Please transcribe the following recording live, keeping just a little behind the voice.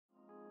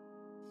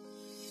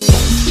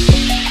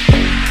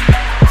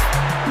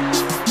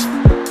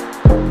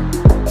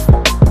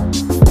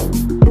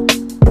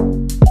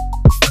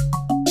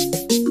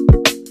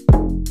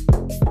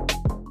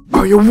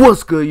Yo,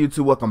 what's good,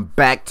 YouTube? Welcome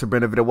back to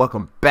brand new video.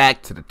 Welcome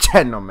back to the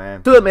channel,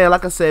 man. Good, man.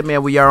 Like I said,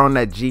 man, we are on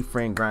that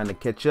GFRIEND grind to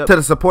catch up. To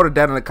the supporter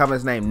down in the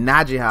comments named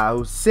Najiha,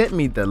 who sent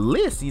me the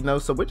list, you know,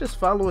 so we're just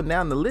following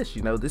down the list,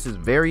 you know. This is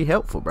very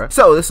helpful, bro.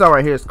 So this song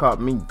right here is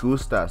called Me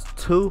Gustas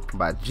 2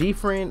 by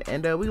GFRIEND,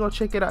 and we're gonna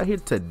check it out here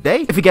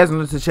today. If you guys are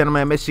new to the channel,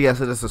 man, make sure you guys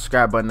hit the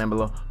subscribe button down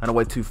below on the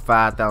way to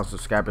 5,000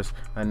 subscribers.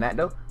 And that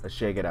though, let's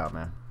check it out,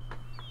 man.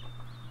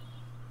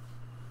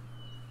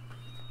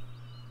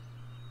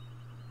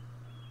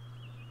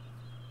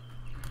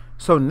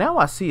 So now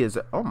I see is,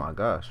 oh my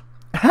gosh.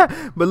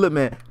 But look,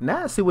 man,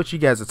 now I see what you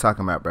guys are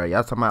talking about, bro.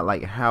 Y'all talking about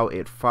like how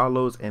it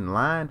follows in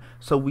line.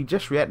 So we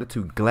just reacted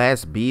to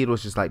Glass Bead,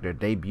 which is like their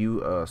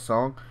debut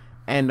song.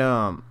 And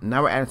now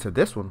we're adding to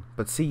this one.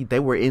 But see, they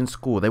were in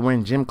school. They were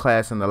in gym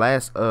class in the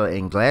last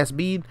in Glass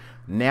Bead.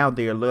 Now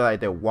they look like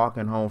they're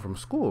walking home from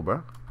school,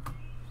 bro.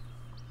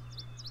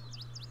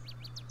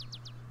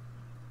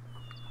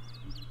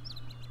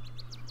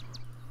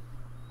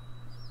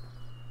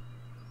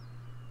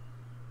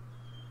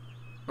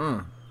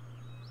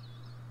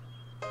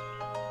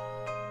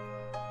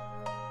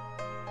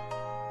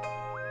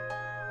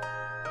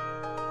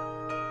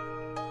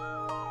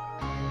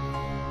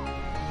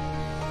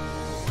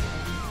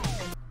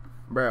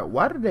 Bruh,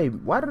 why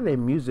do they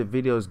music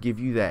videos give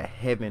you that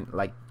heaven,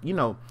 like, you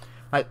know,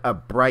 like a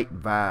bright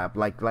vibe,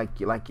 like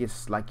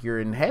it's like you're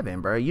in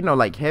heaven, bro? You know,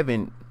 like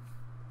heaven,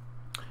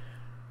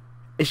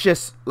 it's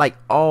just like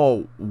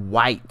all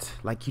white,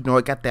 like, you know,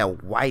 it got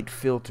that white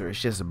filter. It's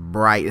just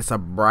bright. It's a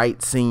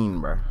bright scene,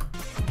 bro.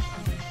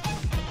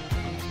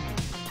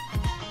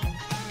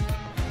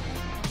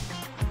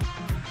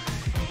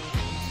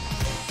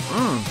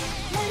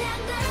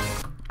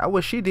 I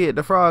wish she did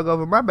the frog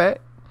over my back.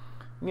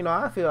 You know,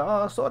 I feel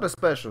all sort of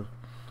special.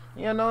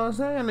 You know what I'm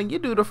saying? Like, you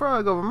do the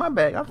frog over my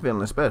back, I'm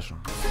feeling special.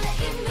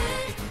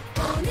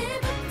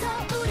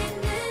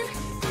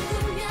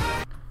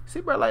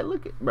 See, bro, like,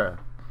 look at, bro.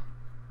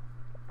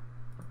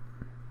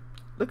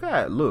 Look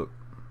how it look.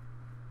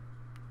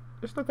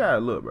 Just look how it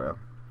look, bro.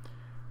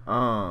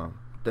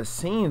 The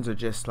scenes are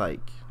just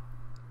like,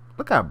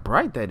 look how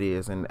bright that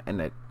is, and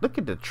that, look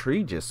at the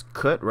tree just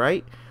cut,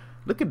 right?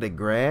 Look at the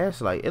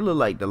grass, like, it look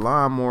like the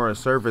lawnmower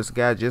service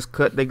guy just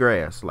cut the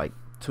grass like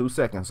 2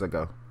 seconds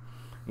ago.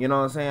 You know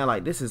what I'm saying?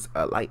 Like, this is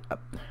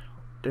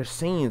their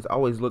scenes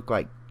always look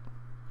like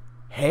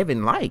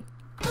heaven, like.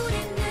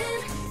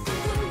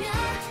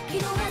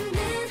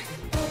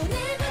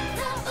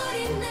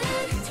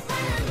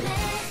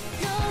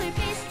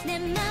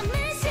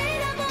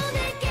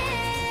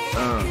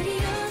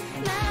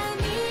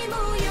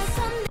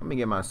 Let me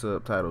get my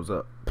subtitles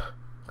up,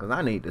 cause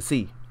I need to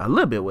see a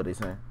little bit what they're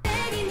saying.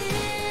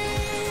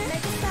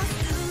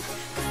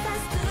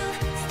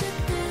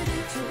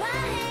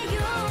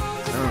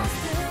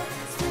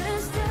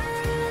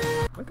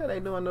 Look how they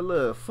doing the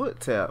little foot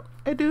tap.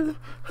 They do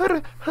how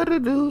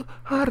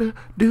to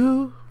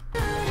do.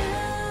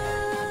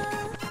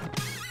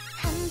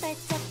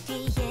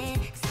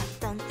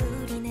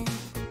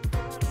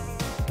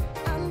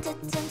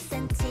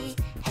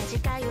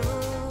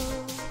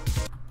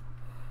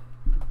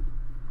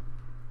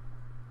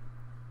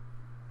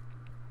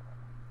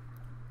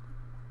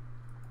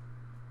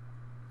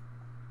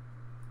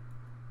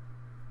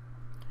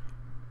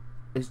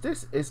 Is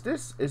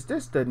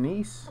this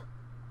Denise?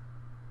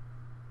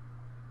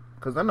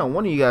 Cause I know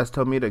one of you guys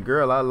told me the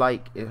girl I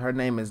like, her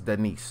name is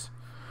Denise.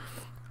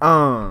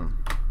 Y'all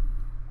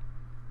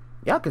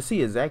can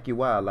see exactly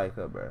why I like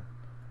her, bro.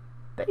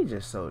 They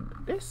just so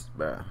this,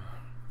 bro.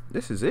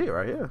 This is it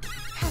right here.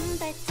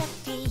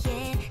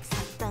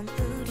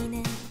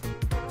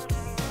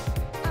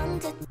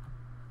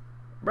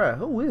 Bro,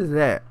 who is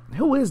that?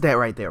 Who is that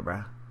right there,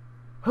 bro?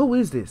 Who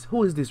is this?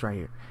 Who is this right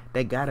here?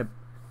 They gotta.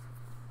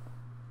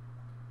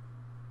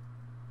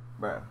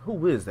 Bruh,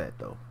 who is that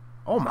though?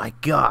 Oh my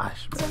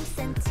gosh, bro.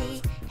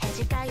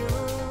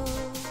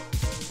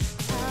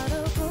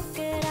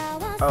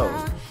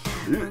 Oh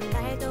shit.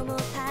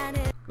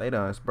 They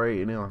done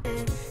sprayed them.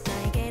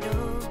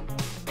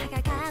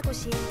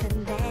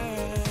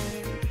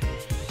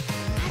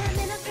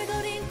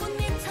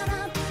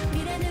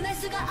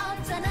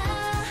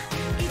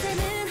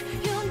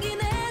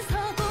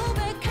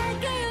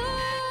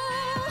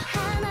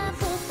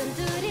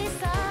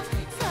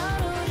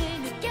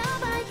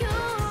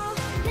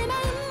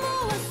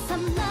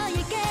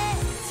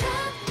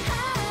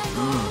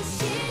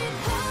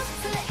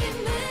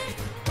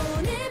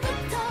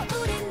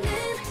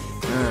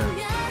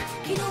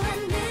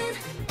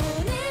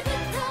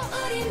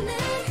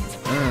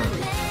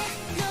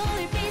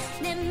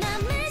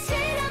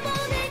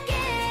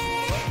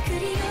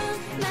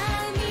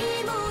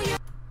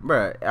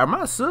 Bruh, are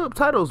my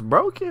subtitles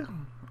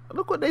broken?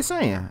 Look what they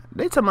saying.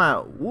 They talking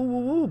about woo woo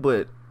woo,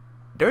 but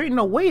there ain't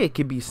no way it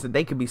could be.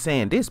 They could be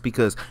saying this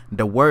because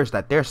the words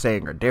that they're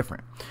saying are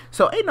different.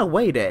 So ain't no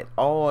way that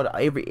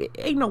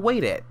ain't no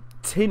way that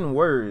 10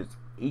 words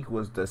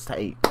equals the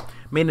same.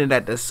 Meaning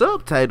that the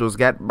subtitles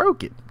got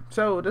broken.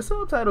 So the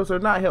subtitles are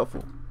not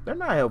helpful. They're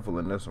not helpful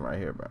in this one right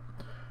here, bro.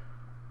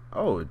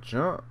 Oh,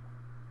 jump.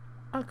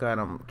 I got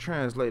them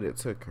translated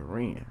to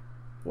Korean.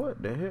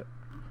 What the hell?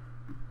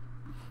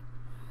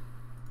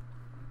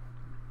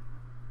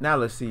 Now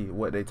let's see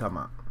what they talking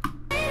about.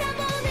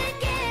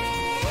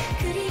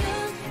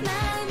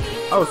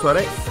 Oh, so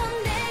they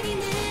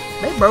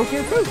broke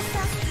in too.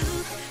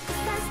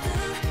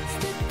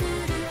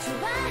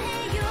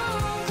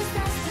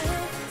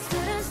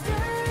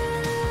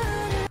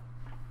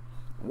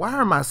 Why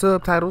are my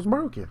subtitles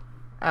broken?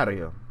 Out of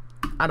here.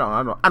 I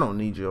don't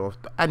need you off.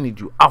 I need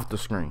you off the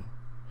screen.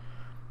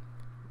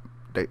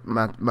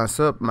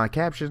 My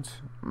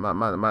captions,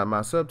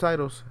 my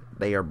subtitles,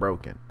 they are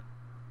broken.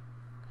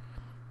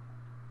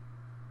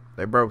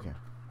 They're broken.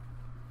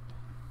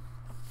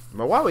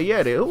 But while we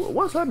at it,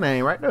 what's her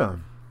name right there?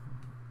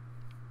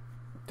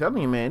 Tell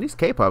me, man, these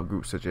K-pop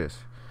groups are just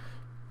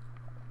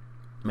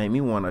made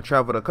me want to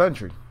travel the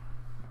country.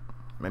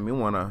 Made me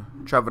want to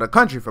travel the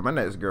country for my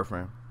next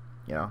girlfriend.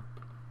 You know,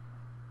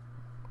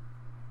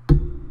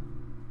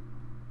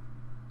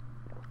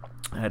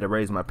 I had to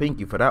raise my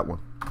pinky for that one.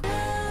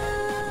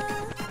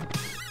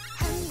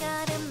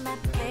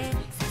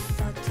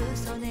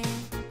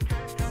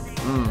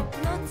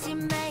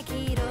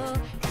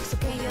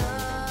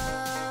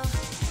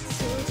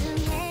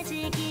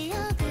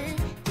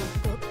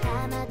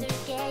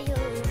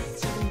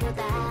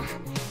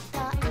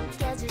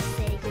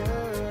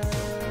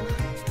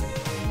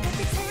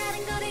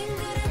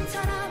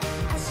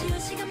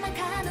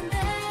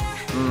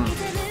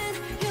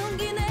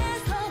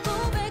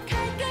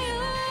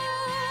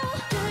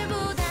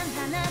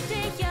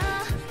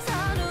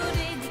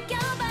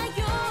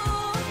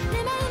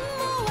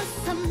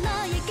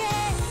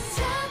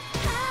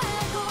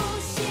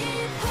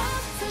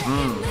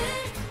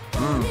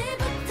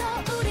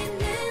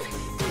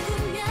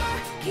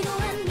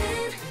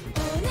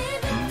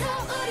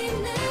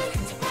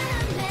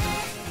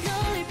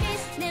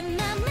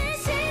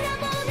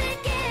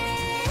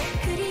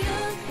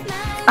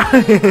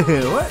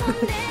 What?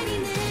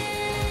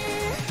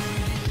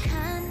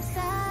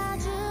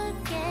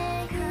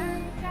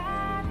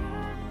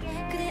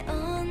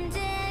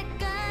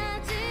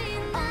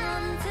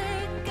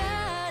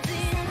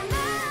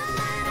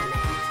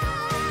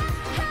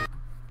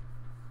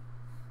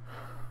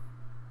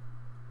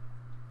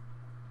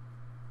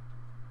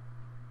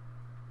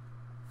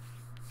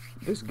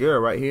 This girl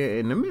right here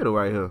in the middle,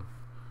 right here,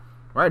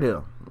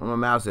 where my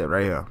mouse at,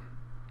 right here.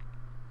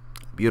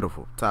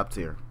 Beautiful, top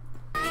tier.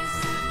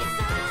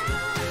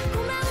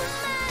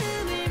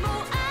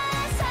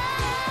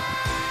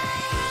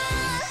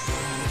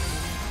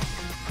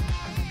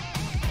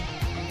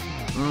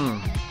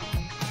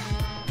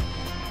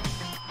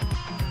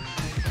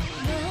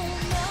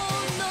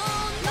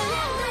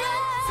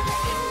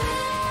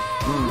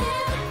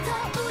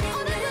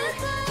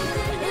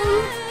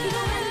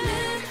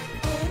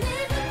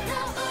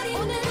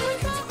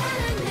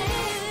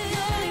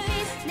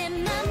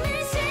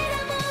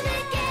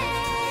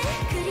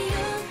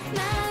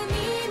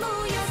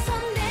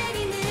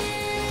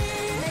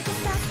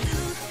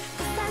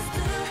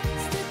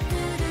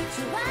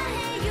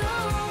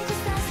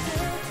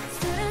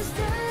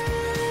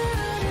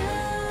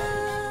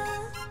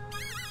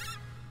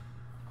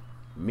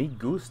 Me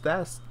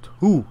gustas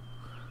too,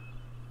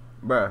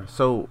 bruh.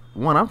 So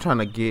what I'm trying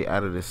to get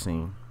out of this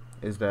scene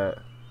is that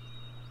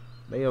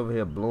they over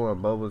here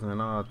blowing bubbles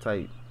and all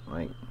type,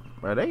 like,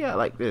 bruh, they got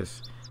like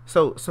this.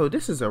 So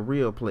this is a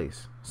real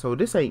place. So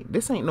this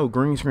ain't no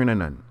green screen or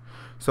nothing.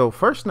 So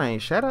first thing,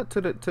 shout out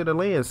to the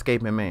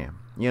landscaping man.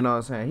 You know what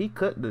I'm saying? He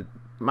cut the.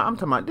 I'm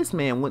talking about this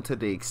man went to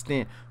the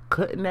extent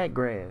cutting that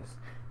grass.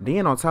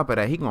 Then on top of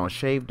that, he gonna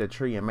shave the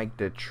tree and make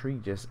the tree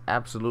just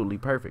absolutely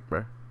perfect,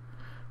 bruh.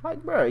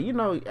 Like, bro, you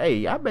know,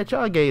 hey, I bet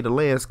y'all gave the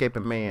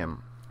landscaping man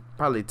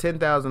probably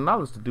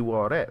 $10,000 to do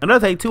all that.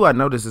 Another thing too I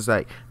noticed is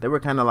like they were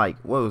kind of like,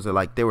 what was it,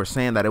 like they were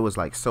saying that it was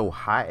like so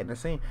hot in the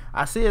scene.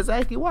 I see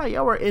exactly why.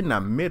 Y'all were in the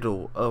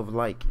middle of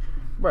like,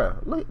 bro,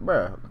 look,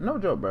 bro, no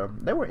joke, bro.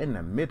 They were in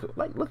the middle.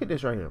 Like, look at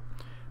this right here.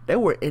 They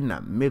were in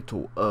the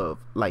middle of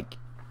like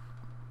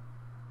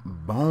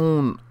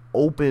bone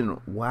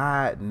open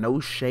wide, no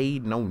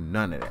shade, no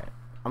none of that.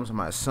 I'm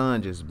talking about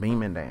sun just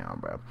beaming down,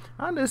 bro.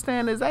 I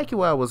understand exactly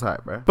why it was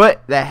hot, bro.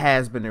 But that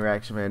has been the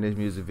reaction, man. This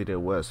music video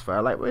was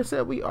fire. Like we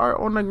said, we are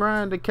on the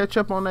grind to catch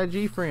up on that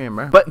GFRIEND,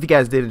 bro. But if you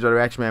guys did enjoy the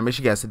reaction, man, make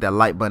sure you guys hit that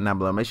like button down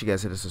below. Make sure you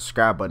guys hit the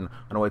subscribe button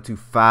on the way to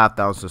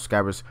 5,000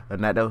 subscribers.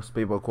 And that though,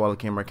 Speedboat Koala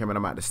Camera coming.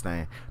 I'm out to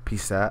stand.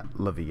 Peace out.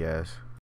 Love you guys.